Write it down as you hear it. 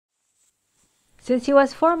Since he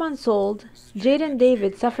was 4 months old, Jaden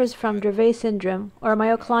David suffers from Dravet Syndrome, or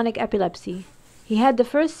myoclonic epilepsy. He had the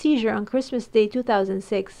first seizure on Christmas Day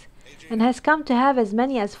 2006 and has come to have as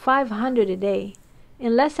many as 500 a day.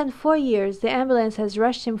 In less than 4 years, the ambulance has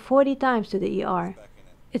rushed him 40 times to the ER.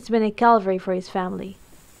 It's been a calvary for his family.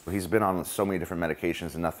 He's been on so many different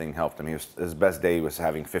medications and nothing helped him. His best day was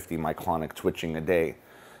having 50 myoclonic twitching a day.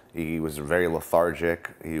 He was very lethargic.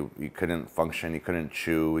 He couldn't function. He couldn't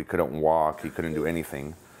chew. He couldn't walk. He couldn't do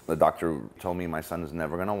anything. The doctor told me my son is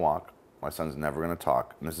never going to walk. My son's never going to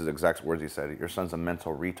talk. And this is the exact words he said. Your son's a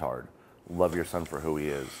mental retard. Love your son for who he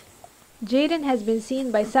is. Jaden has been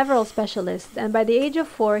seen by several specialists, and by the age of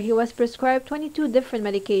 4, he was prescribed 22 different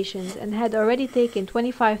medications and had already taken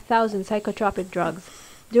 25,000 psychotropic drugs.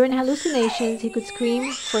 During hallucinations, he could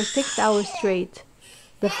scream for 6 hours straight.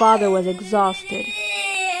 The father was exhausted.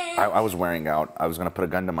 I was wearing out. I was going to put a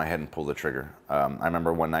gun to my head and pull the trigger. I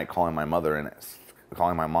remember one night calling my mother and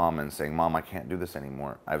calling my mom and saying, "Mom, I can't do this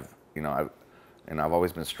anymore. I've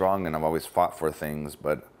always been strong and I've always fought for things,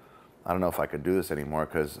 but I don't know if I could do this anymore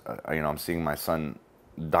because I'm seeing my son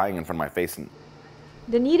dying in front of my face."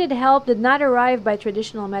 The needed help did not arrive by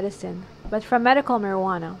traditional medicine, but from medical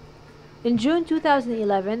marijuana. In June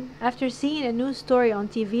 2011, after seeing a news story on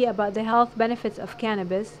TV about the health benefits of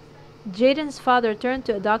cannabis, Jaden's father turned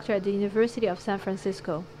to a doctor at the University of San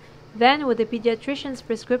Francisco. Then, with a pediatrician's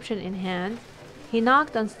prescription in hand, he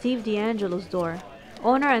knocked on Steve D'Angelo's door,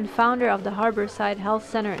 owner and founder of the Harborside Health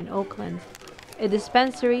Center in Oakland, a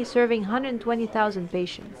dispensary serving 120,000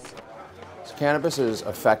 patients. Cannabis is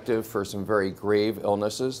effective for some very grave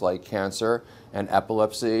illnesses like cancer and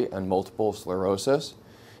epilepsy and multiple sclerosis.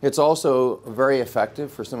 It's also very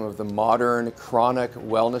effective for some of the modern chronic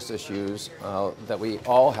wellness issues that we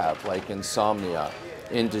all have, like insomnia,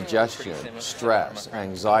 indigestion, stress,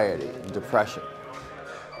 anxiety, and depression.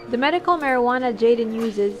 The medical marijuana Jaden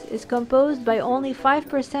uses is composed by only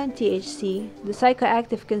 5% THC, the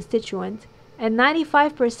psychoactive constituent, and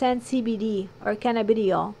 95% CBD, or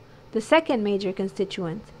cannabidiol, the second major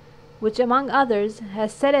constituent, which among others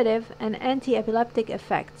has sedative and anti-epileptic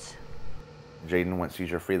effects. Jaden went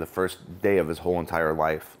seizure-free the first day of his whole entire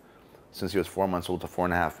life. Since he was 4 months old to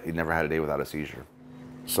 4.5, he never had a day without a seizure.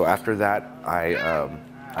 So after that,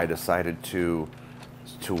 I decided to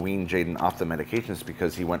wean Jaden off the medications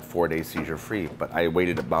because he went 4 days seizure-free. But I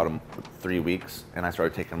waited about 3 weeks, and I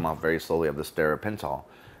started taking him off very slowly of the steripental.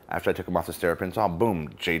 After I took him off the steripental, boom,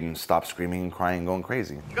 Jaden stopped screaming, crying, going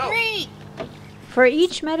crazy. Go. For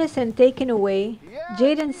each medicine taken away,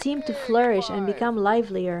 Jaden seemed to flourish and become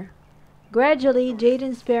livelier. Gradually,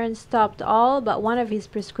 Jaden's parents stopped all but one of his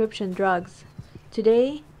prescription drugs.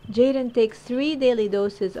 Today, Jaden takes 3 daily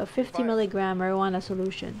doses of 50 milligram marijuana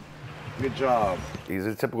solution. Good job. He's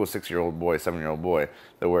a typical 6-year-old boy, 7-year-old boy,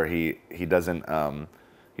 where he doesn't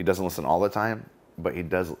listen all the time, but he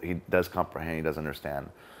does comprehend, he does understand.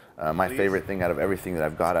 My favorite thing out of everything that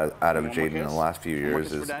I've got out of Jaden in the last few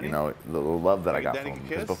years is, the love that I got from him.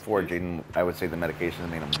 Because before Jaden, I would say the medication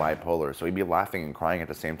made him bipolar. So he'd be laughing and crying at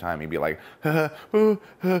the same time. He'd be like, he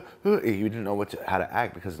didn't know how to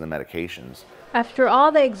act because of the medications. After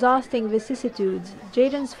all the exhausting vicissitudes,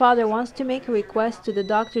 Jaden's father wants to make a request to the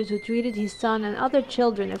doctors who treated his son and other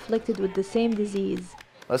children afflicted with the same disease.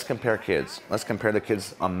 Let's compare kids. Let's compare the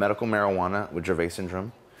kids on medical marijuana with Dravet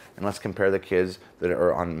Syndrome. And let's compare the kids that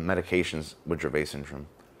are on medications with Dravet Syndrome.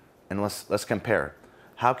 And let's compare.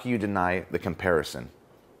 How can you deny the comparison?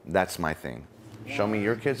 That's my thing. Show me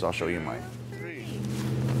your kids, I'll show you mine.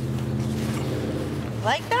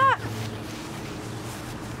 Like that?